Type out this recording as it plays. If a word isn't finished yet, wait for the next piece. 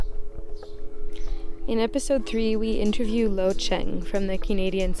In episode 3, we interview Lo Cheng from the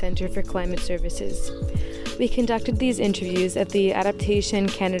Canadian Centre for Climate Services. We conducted these interviews at the Adaptation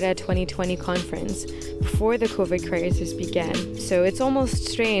Canada 2020 conference before the COVID crisis began, so it's almost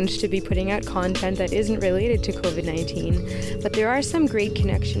strange to be putting out content that isn't related to COVID-19, but there are some great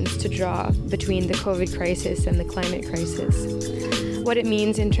connections to draw between the COVID crisis and the climate crisis. What it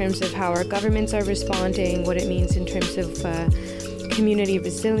means in terms of how our governments are responding, what it means in terms of community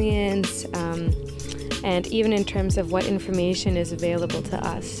resilience, and even in terms of what information is available to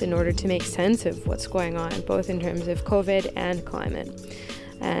us in order to make sense of what's going on, both in terms of COVID and climate.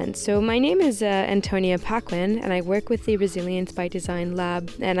 And so my name is Antonia Paquin, and I work with the Resilience by Design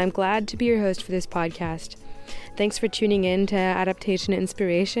Lab, and I'm glad to be your host for this podcast. Thanks for tuning in to Adaptation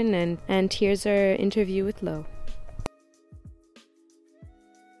Inspiration, and here's our interview with Lo.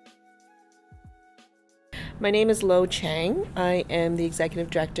 My name is Lo Cheng. I am the Executive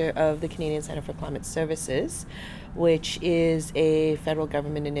Director of the Canadian Centre for Climate Services, which is a federal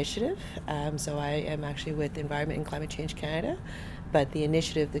government initiative. So I am actually with Environment and Climate Change Canada, but the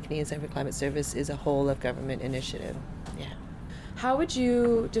initiative, the Canadian Centre for Climate Service, is a whole of government initiative. Yeah. How would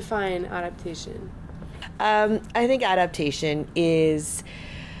you define adaptation? I think adaptation is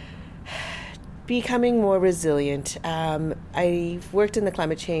becoming more resilient. I've worked in the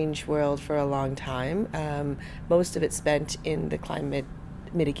climate change world for a long time, most of it spent in the climate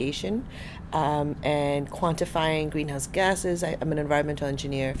mitigation and quantifying greenhouse gases. I'm an environmental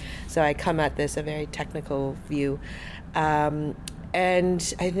engineer, so I come at this a very technical view. And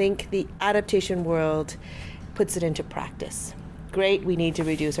I think the adaptation world puts it into practice. Great, we need to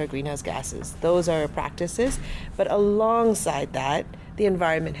reduce our greenhouse gases. Those are our practices, but alongside that, the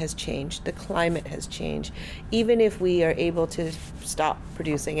environment has changed, the climate has changed. Even if we are able to stop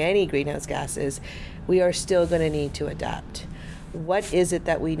producing any greenhouse gases, we are still going to need to adapt. What is it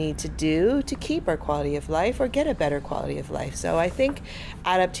that we need to do to keep our quality of life or get a better quality of life? So I think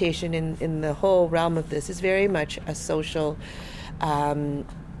adaptation in the whole realm of this is very much a social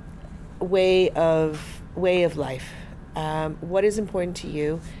way of life. What is important to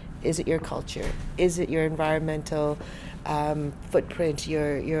you? Is it your culture? Is it your environmental footprint?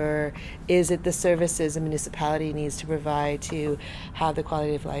 Is it the services a municipality needs to provide to have the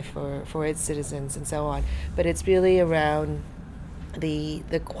quality of life for its citizens and so on? But it's really around the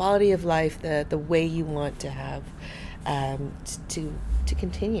quality of life, the way you want to have to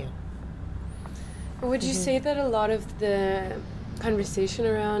continue. Would you say that a lot of the conversation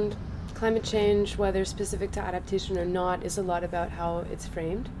around climate change, whether specific to adaptation or not, is a lot about how it's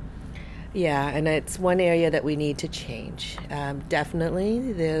framed? Yeah, and it's one area that we need to change.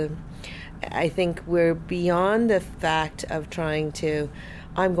 Definitely. I think we're beyond the fact of trying to,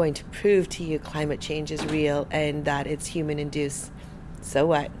 I'm going to prove to you climate change is real and that it's human-induced. So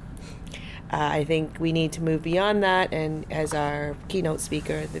what? I think we need to move beyond that, and as our keynote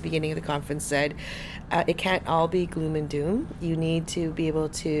speaker at the beginning of the conference said, it can't all be gloom and doom. You need to be able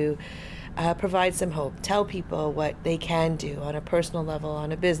to provide some hope, tell people what they can do on a personal level,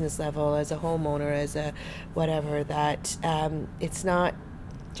 on a business level, as a homeowner, as a whatever, that it's not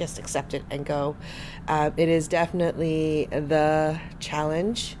just accept it and go. It is definitely the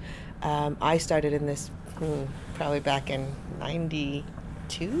challenge. I started in this probably back in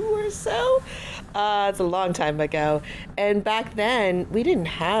 92 or so. It's a long time ago. And back then, we didn't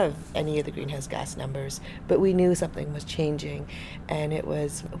have any of the greenhouse gas numbers, but we knew something was changing. And it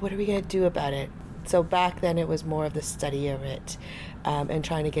was, what are we going to do about it? So back then, it was more of the study of it and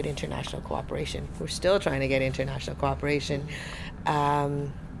trying to get international cooperation. We're still trying to get international cooperation.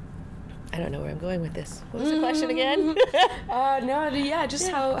 I don't know where I'm going with this. What was the question again?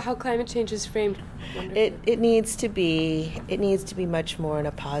 How climate change is framed. It needs to be much more in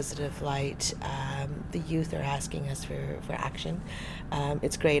a positive light. The youth are asking us for action.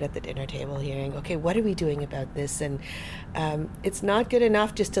 It's great at the dinner table hearing, okay, what are we doing about this? And it's not good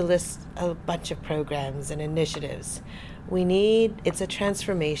enough just to list a bunch of programs and initiatives. It's a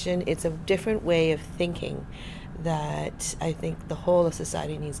transformation. It's a different way of thinking that I think the whole of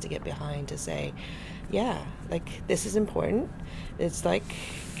society needs to get behind, to say, yeah, like, this is important. It's like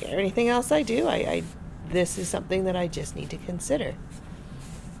anything else I do, this is something that I just need to consider.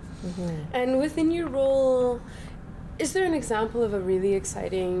 Mm-hmm. And within your role, is there an example of a really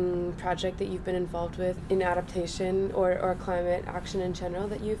exciting project that you've been involved with in adaptation or climate action in general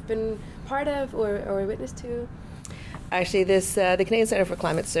that you've been part of or witness to? Actually, the Canadian Centre for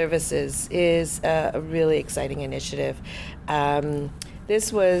Climate Services is a really exciting initiative.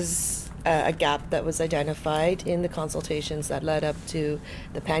 This was a gap that was identified in the consultations that led up to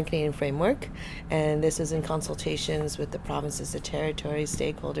the Pan-Canadian Framework. And this was in consultations with the provinces, the territories,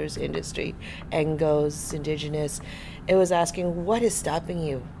 stakeholders, industry, NGOs, Indigenous. It was asking, what is stopping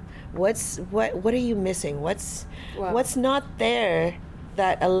you? What are you missing? What's not there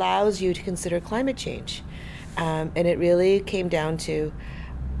that allows you to consider climate change? And it really came down to,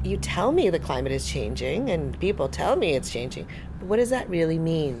 you tell me the climate is changing and people tell me it's changing, but what does that really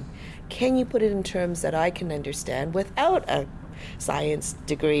mean? Can you put it in terms that I can understand without a science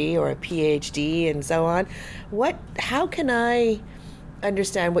degree or a PhD and so on? How can I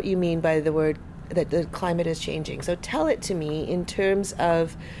understand what you mean by the word that the climate is changing? So tell it to me in terms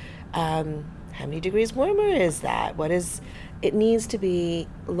of how many degrees warmer is that? It needs to be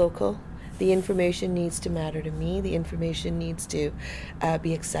local. The information needs to matter to me. The information needs to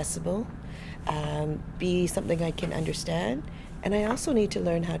be accessible, be something I can understand, and I also need to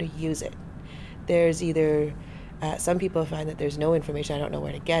learn how to use it. There's either, some people find that there's no information, I don't know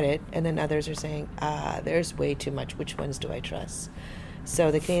where to get it, and then others are saying, there's way too much, which ones do I trust?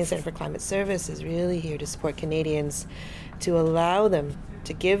 So the Canadian Centre for Climate Service is really here to support Canadians, to allow them,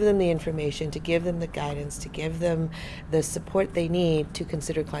 to give them the information, to give them the guidance, to give them the support they need to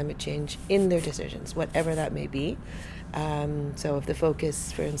consider climate change in their decisions, whatever that may be. So if the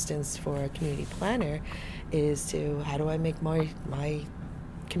focus, for instance, for a community planner is to, how do I make my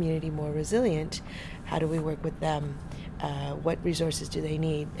community more resilient? How do we work with them? What resources do they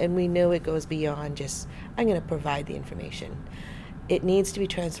need? And we know it goes beyond just, I'm going to provide the information. It needs to be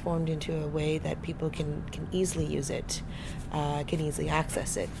transformed into a way that people can easily use it, can easily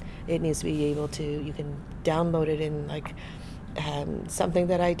access it. It needs to be able to, you can download it in something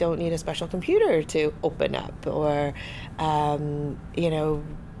that I don't need a special computer to open up, or,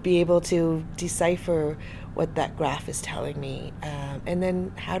 be able to decipher what that graph is telling me. And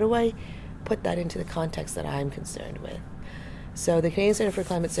then how do I put that into the context that I'm concerned with? So the Canadian Centre for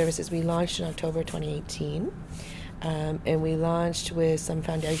Climate Services, we launched in October 2018. And we launched with some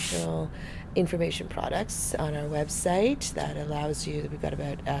foundational information products on our website that allows you, we've got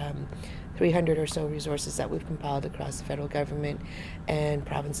about 300 or so resources that we've compiled across the federal government and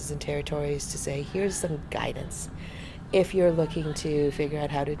provinces and territories to say, here's some guidance. If you're looking to figure out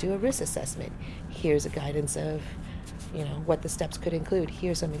how to do a risk assessment, here's a guidance of, what the steps could include.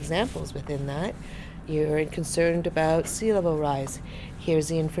 Here's some examples within that. You're concerned about sea level rise. Here's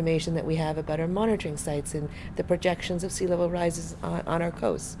the information that we have about our monitoring sites and the projections of sea level rises on our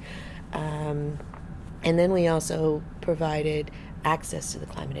coasts. And then we also provided access to the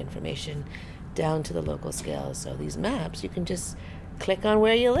climate information down to the local scale. So these maps, you can just click on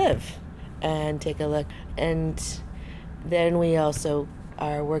where you live and take a look. And then we also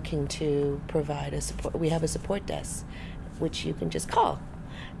are working to provide we have a support desk, which you can just call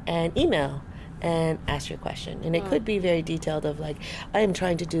and email and ask your question. And it could be very detailed of I am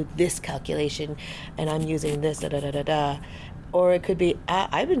trying to do this calculation and I'm using this, da-da-da-da-da. Or it could be,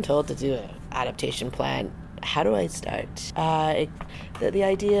 I've been told to do an adaptation plan. How do I start? The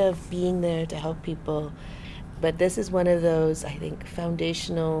idea of being there to help people. But this is one of those, I think,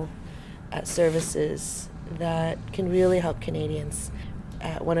 foundational services that can really help Canadians.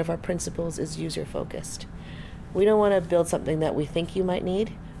 One of our principles is user-focused. We don't want to build something that we think you might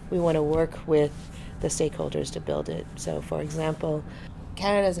need. We want to work with the stakeholders to build it. So, for example,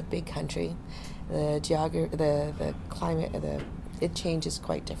 Canada is a big country. The climate, it changes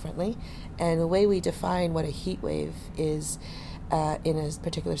quite differently. And the way we define what a heat wave is in a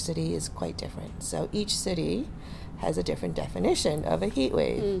particular city is quite different. So each city has a different definition of a heat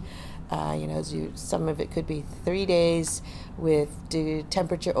wave. Some of it could be 3 days with the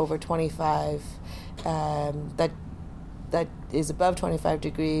temperature over 25, that is above 25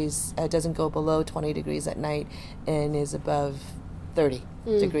 degrees, doesn't go below 20 degrees at night, and is above 30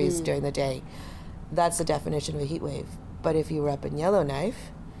 degrees during the day. That's the definition of a heat wave. But if you were up in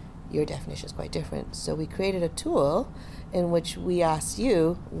Yellowknife, your definition is quite different. So we created a tool in which we asked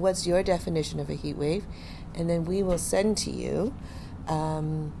you, what's your definition of a heat wave? And then we will send to you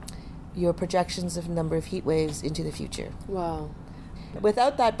your projections of number of heat waves into the future. Wow.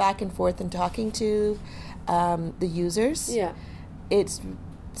 Without that back and forth and talking to the users,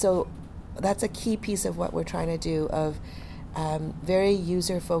 so that's a key piece of what we're trying to do, of very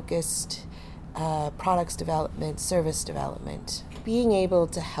user-focused products development, service development, being able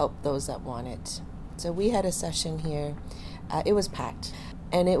to help those that want it. So we had a session here, it was packed,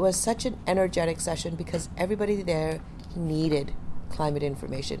 and it was such an energetic session because everybody there needed climate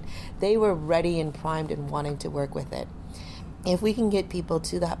information. They were ready and primed and wanting to work with it. If we can get people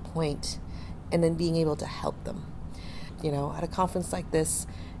to that point and then being able to help them, at a conference like this,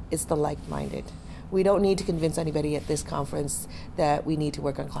 it's the like-minded. We don't need to convince anybody at this conference that we need to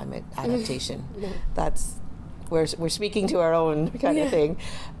work on climate adaptation. That's we're speaking to our own kind of thing.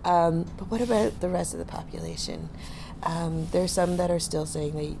 But what about the rest of the population? There's some that are still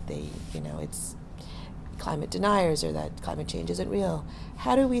saying they it's climate deniers or that climate change isn't real.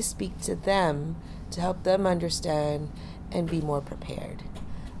 How do we speak to them to help them understand and be more prepared?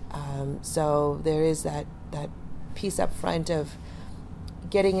 So there is that piece up front of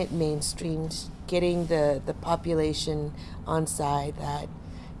getting it mainstreamed, getting the population on side that,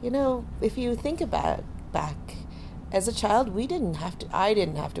 if you think about back, as a child, I didn't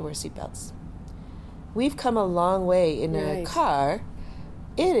have to wear seatbelts. We've come a long way in a car.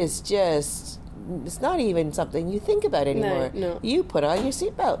 It is just, it's not even something you think about anymore. No. You put on your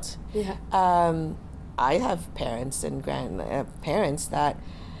seatbelt. Yeah. I have parents and grandparents that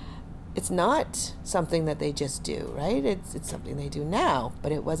it's not something that they just do, right? It's something they do now,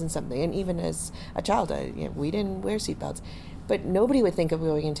 but it wasn't something. And even as a child, we didn't wear seatbelts. But nobody would think of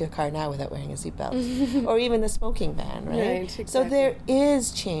going into a car now without wearing a seatbelt, or even the smoking ban, right? Right, exactly. So there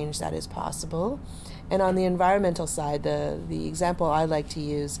is change that is possible. And on the environmental side, the example I like to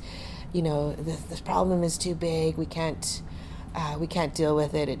use, the problem is too big. We can't deal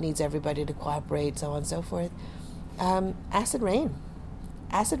with it. It needs everybody to cooperate, so on and so forth. Acid rain.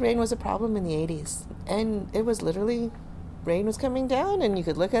 Acid rain was a problem in the 80s, and it was literally rain was coming down and you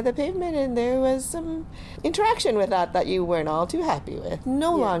could look at the pavement and there was some interaction with that you weren't all too happy with.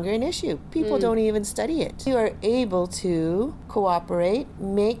 No longer an issue. People don't even study it. You are able to cooperate,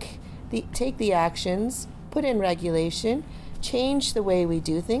 take the actions, put in regulation, change the way we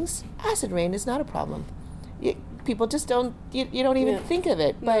do things. Acid rain is not a problem. People just don't, you don't even think of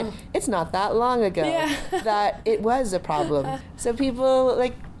it, but it's not that long ago that it was a problem. So people,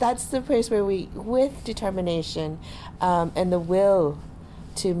 that's the place where we, with determination and the will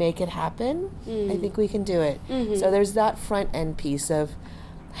to make it happen, I think we can do it. Mm-hmm. So there's that front end piece of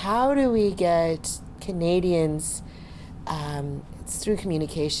how do we get Canadians, it's through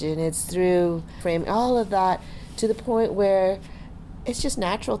communication, it's through framing, all of that, to the point where it's just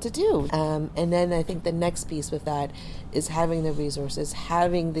natural to do. And then I think the next piece with that is having the resources,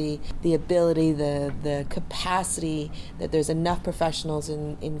 having the ability, the capacity, that there's enough professionals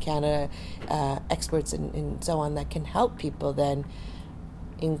in Canada, experts and so on, that can help people then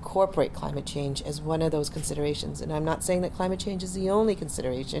incorporate climate change as one of those considerations. And I'm not saying that climate change is the only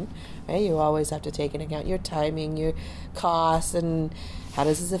consideration, right? You always have to take into account your timing, your costs, and how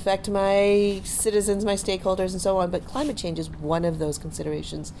does this affect my citizens, my stakeholders, and so on. But climate change is one of those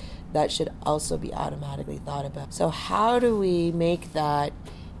considerations that should also be automatically thought about. So how do we make that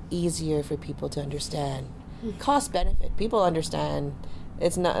easier for people to understand? Cost benefit. People understand.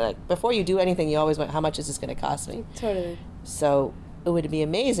 It's not like before you do anything, you always want, how much is this going to cost me? Totally. So it would be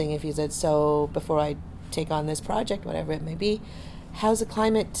amazing if you said, so before I take on this project, whatever it may be, how's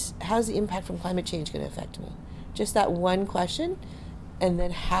the impact from climate change going to affect me? Just that one question. And then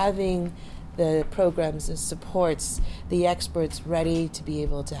having the programs, the supports, the experts ready to be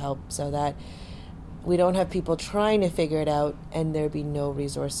able to help, so that we don't have people trying to figure it out and there be no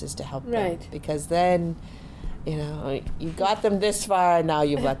resources to help them. Because then, you got them this far and now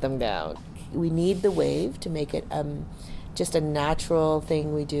you've let them down. We need the wave to make it just a natural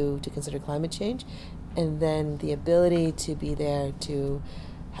thing we do to consider climate change, and then the ability to be there to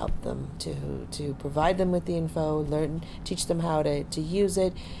help them, to provide them with the info, teach them how to use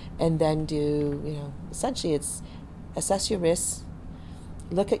it, and then do, essentially it's assess your risks,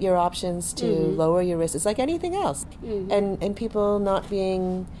 look at your options to lower your risks. It's like anything else. And people not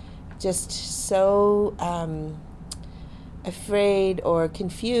being just so afraid or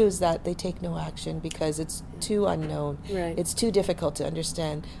confused that they take no action because it's too unknown. Right. It's too difficult to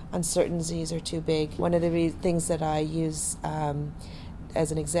understand. Uncertainties are too big. One of the things that I use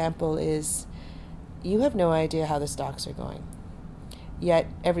as an example is you have no idea how the stocks are going, yet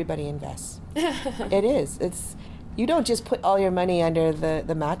everybody invests. It is. You don't just put all your money under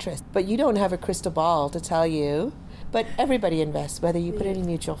the mattress, but you don't have a crystal ball to tell you. But everybody invests, whether you put it in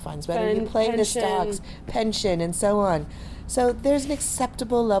mutual funds, whether you play the stocks, pension, and so on. So there's an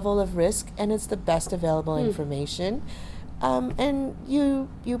acceptable level of risk, and it's the best available information. And you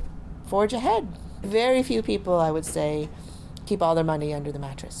forge ahead. Very few people, I would say, keep all their money under the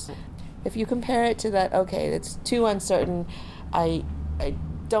mattress. If you compare it to that, okay, it's too uncertain, I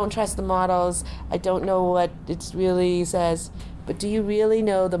don't trust the models, I don't know what it really says, but do you really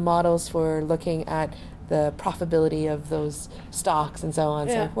know the models for looking at the profitability of those stocks and so on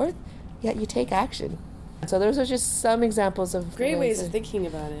and so forth? Yet you take action. So those are just some examples of great ways of thinking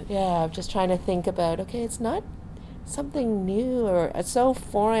about it. Yeah, just trying to think about, okay, it's not something new or so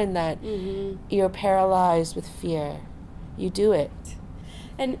foreign that you're paralyzed with fear. You do it.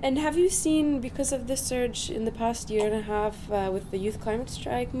 And have you seen, because of the surge in the past year and a half with the youth climate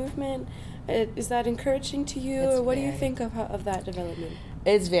strike movement, is that encouraging to you, or what do you think of that development?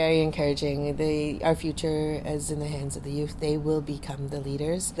 It's very encouraging. Our future is in the hands of the youth. They will become the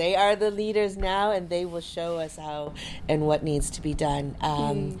leaders. They are the leaders now, and they will show us how and what needs to be done.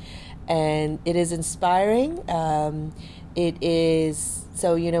 And it is inspiring. It is,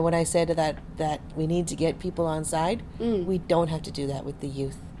 so, when I said that we need to get people on side, we don't have to do that with the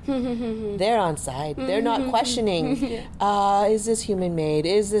youth. They're on side. They're not questioning, is this human made?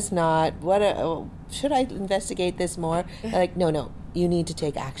 Is this not? Should I investigate this more? Like, no, you need to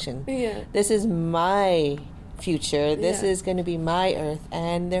take action. This is my future. This is going to be my earth,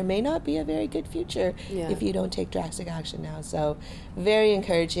 and there may not be a very good future if you don't take drastic action now. So very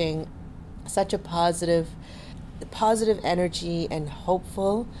encouraging, such a positive energy and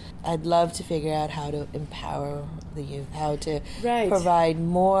hopeful. I'd love to figure out how to empower the youth, how to provide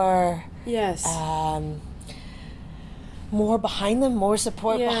more more behind them, more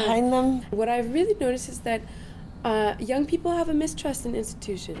support behind them. What I've really noticed is that young people have a mistrust in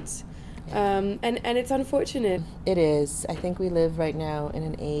institutions. And it's unfortunate. It is. I think we live right now in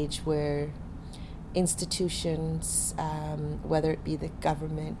an age where institutions, whether it be the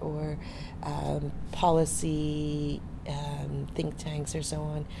government or policy, think tanks or so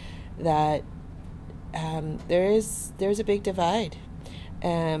on, that there's a big divide.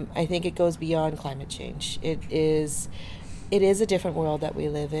 I think it goes beyond climate change. It is a different world that we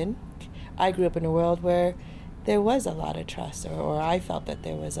live in. I grew up in a world where there was a lot of trust, or I felt that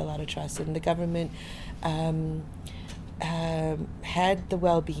there was a lot of trust, and the government had the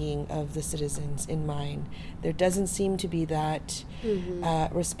well-being of the citizens in mind. There doesn't seem to be that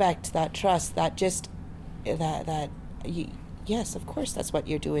respect, that trust, that just yes, of course, that's what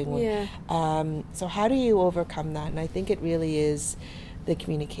you're doing. So how do you overcome that? And I think it really is the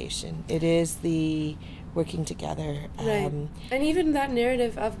communication. It is the working together. And even that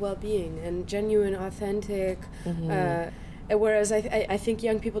narrative of well-being and genuine, authentic, whereas I think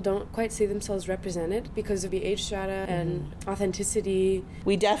young people don't quite see themselves represented because of the age strata and authenticity.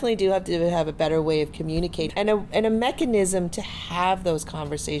 We definitely do have to have a better way of communicating and a mechanism to have those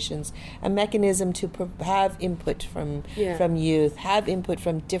conversations, a mechanism to have input from youth, have input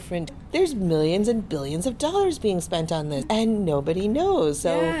from different. There's millions and billions of dollars being spent on this, and nobody knows.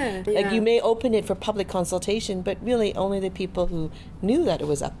 So, you may open it for public consultation, but really only the people who knew that it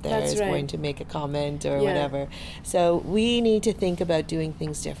was up there is going to make a comment or whatever. So we need to think about doing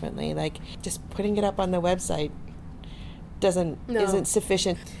things differently. Like just putting it up on the website isn't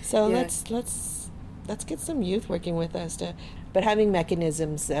sufficient. So let's get some youth working with us but having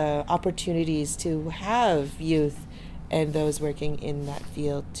mechanisms, opportunities to have youth and those working in that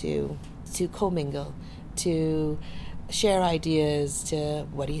field to commingle, to share ideas, to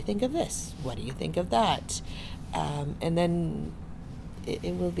what do you think of this? What do you think of that? And then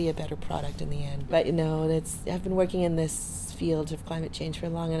it will be a better product in the end. But I've been working in this field of climate change for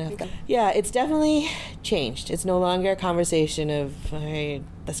long enough. Yeah, it's definitely changed. It's no longer a conversation of, all right,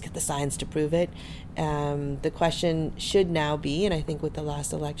 let's get the science to prove it. The question should now be, and I think with the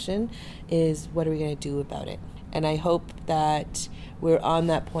last election, is what are we going to do about it? And I hope that we're on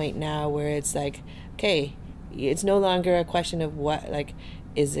that point now where it's like, okay, it's no longer a question of what, like,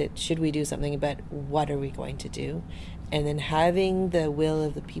 should we do something about what are we going to do? And then having the will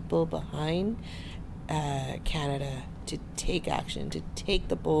of the people behind Canada to take action, to take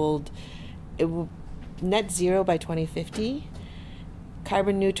the bold net zero by 2050,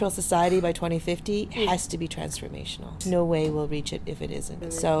 carbon neutral society by 2050 has to be transformational. No way we'll reach it if it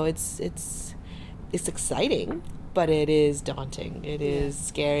isn't. So it's exciting, but it is daunting. It is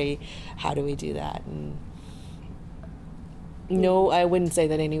scary. How do we do that? And no, I wouldn't say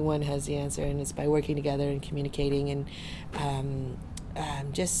that anyone has the answer, and it's by working together and communicating and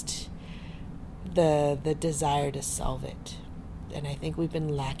just the desire to solve it. And I think we've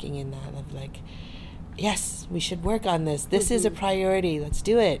been lacking in that of like, yes, we should work on this. This is a priority. Let's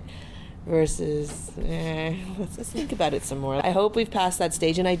do it. Versus, let's think about it some more. I hope we've passed that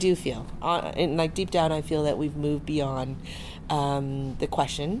stage, and I do feel, and like deep down, I feel that we've moved beyond the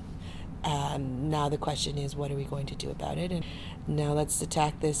question. Now the question is, what are we going to do about it? And now let's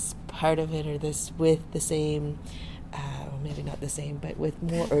attack this part of it, or this with the same, or maybe not the same, but with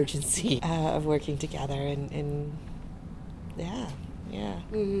more urgency of working together. And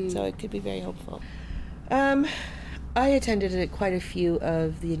So it could be very hopeful. I attended quite a few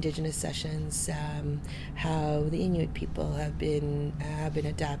of the Indigenous sessions, how the Inuit people have been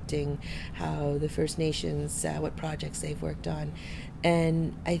adapting, how the First Nations, what projects they've worked on.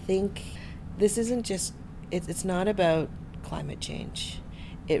 And I think this isn't just, it's not about climate change.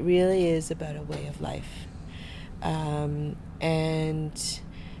 It really is about a way of life.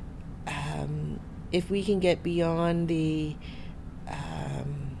 If we can get beyond the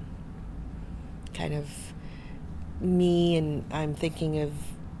kind of me and I'm thinking of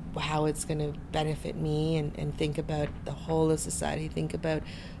how it's going to benefit me and think about the whole of society, think about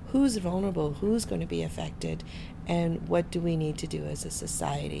who's vulnerable, who's going to be affected, and what do we need to do as a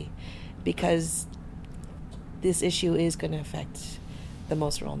society, because this issue is going to affect the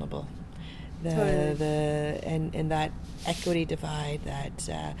most vulnerable. And that equity divide,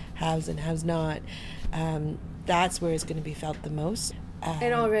 that haves and haves not, that's where it's going to be felt the most.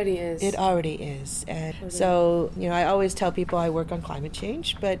 It already is. It already is. And so, I always tell people I work on climate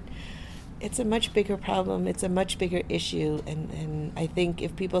change, but it's a much bigger problem. It's a much bigger issue. And I think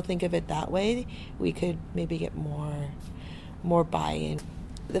if people think of it that way, we could maybe get more buy-in.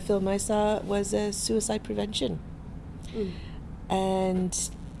 The film I saw was a suicide prevention. And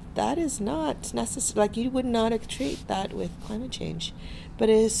that is not necessary. Like, you would not treat that with climate change, but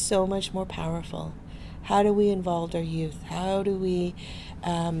it is so much more powerful. How do we involve our youth? How do we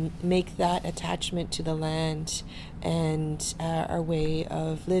make that attachment to the land and our way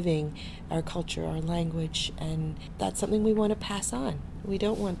of living, our culture, our language? And that's something we want to pass on. We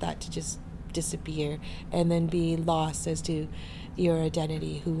don't want that to just disappear and then be lost as to your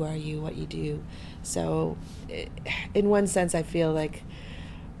identity, who are you, what you do. So in one sense, I feel like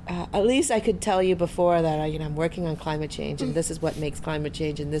at least I could tell you before that I'm working on climate change, and this is what makes climate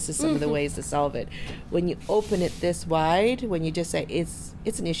change, and this is some of the ways to solve it. When you open it this wide, when you just say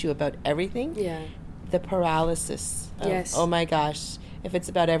it's an issue about everything, the paralysis of, oh my gosh, if it's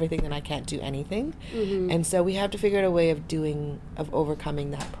about everything, then I can't do anything. And so we have to figure out a way of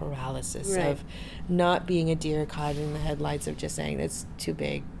overcoming that paralysis, of not being a deer caught in the headlights of just saying it's too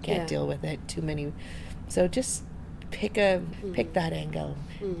big, can't deal with it, too many. So just pick that angle.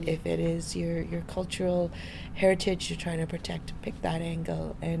 If it is your cultural heritage you're trying to protect, pick that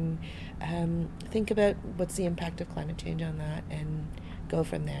angle and think about what's the impact of climate change on that and go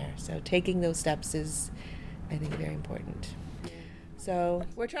from there. So taking those steps is, I think, very important. So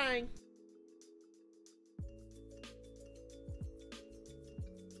we're trying.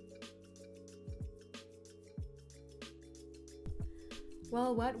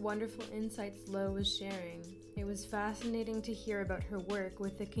 Well, what wonderful insights Lo was sharing. It was fascinating to hear about her work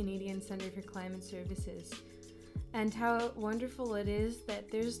with the Canadian Centre for Climate Services and how wonderful it is that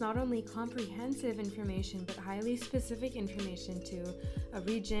there's not only comprehensive information but highly specific information to a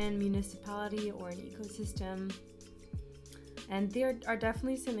region, municipality, or an ecosystem. And there are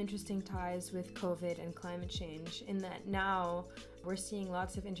definitely some interesting ties with COVID and climate change in that now we're seeing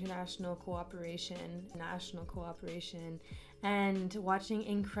lots of international cooperation, national cooperation, and watching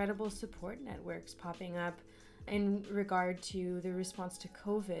incredible support networks popping up in regard to the response to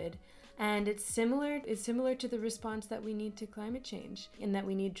COVID. And it's similar to the response that we need to climate change, in that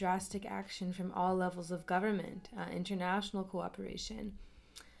we need drastic action from all levels of government, international cooperation.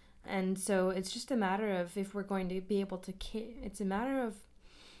 And so it's just a matter of if we're going to be able to carry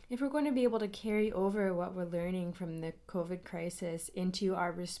over what we're learning from the COVID crisis into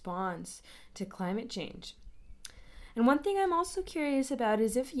our response to climate change. And one thing I'm also curious about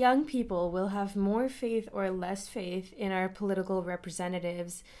is if young people will have more faith or less faith in our political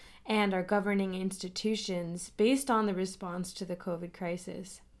representatives and our governing institutions based on the response to the COVID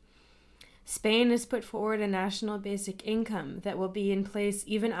crisis. Spain has put forward a national basic income that will be in place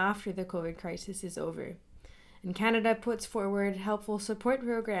even after the COVID crisis is over. And Canada puts forward helpful support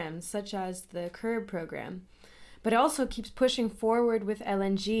programs such as the CURB program, but also keeps pushing forward with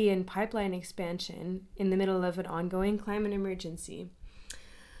LNG and pipeline expansion in the middle of an ongoing climate emergency.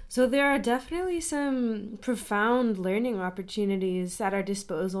 So there are definitely some profound learning opportunities at our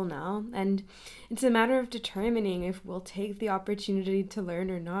disposal now, and it's a matter of determining if we'll take the opportunity to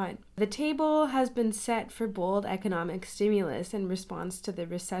learn or not. The table has been set for bold economic stimulus in response to the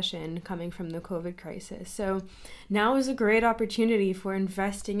recession coming from the COVID crisis. So now is a great opportunity for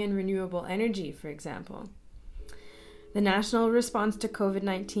investing in renewable energy, for example. The national response to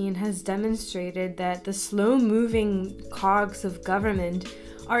COVID-19 has demonstrated that the slow-moving cogs of government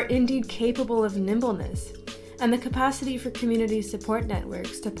are indeed capable of nimbleness, and the capacity for community support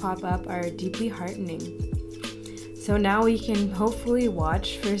networks to pop up are deeply heartening. So now we can hopefully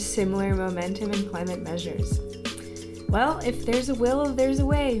watch for similar momentum in climate measures. Well, if there's a will, there's a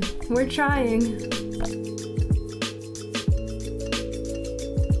way. We're trying.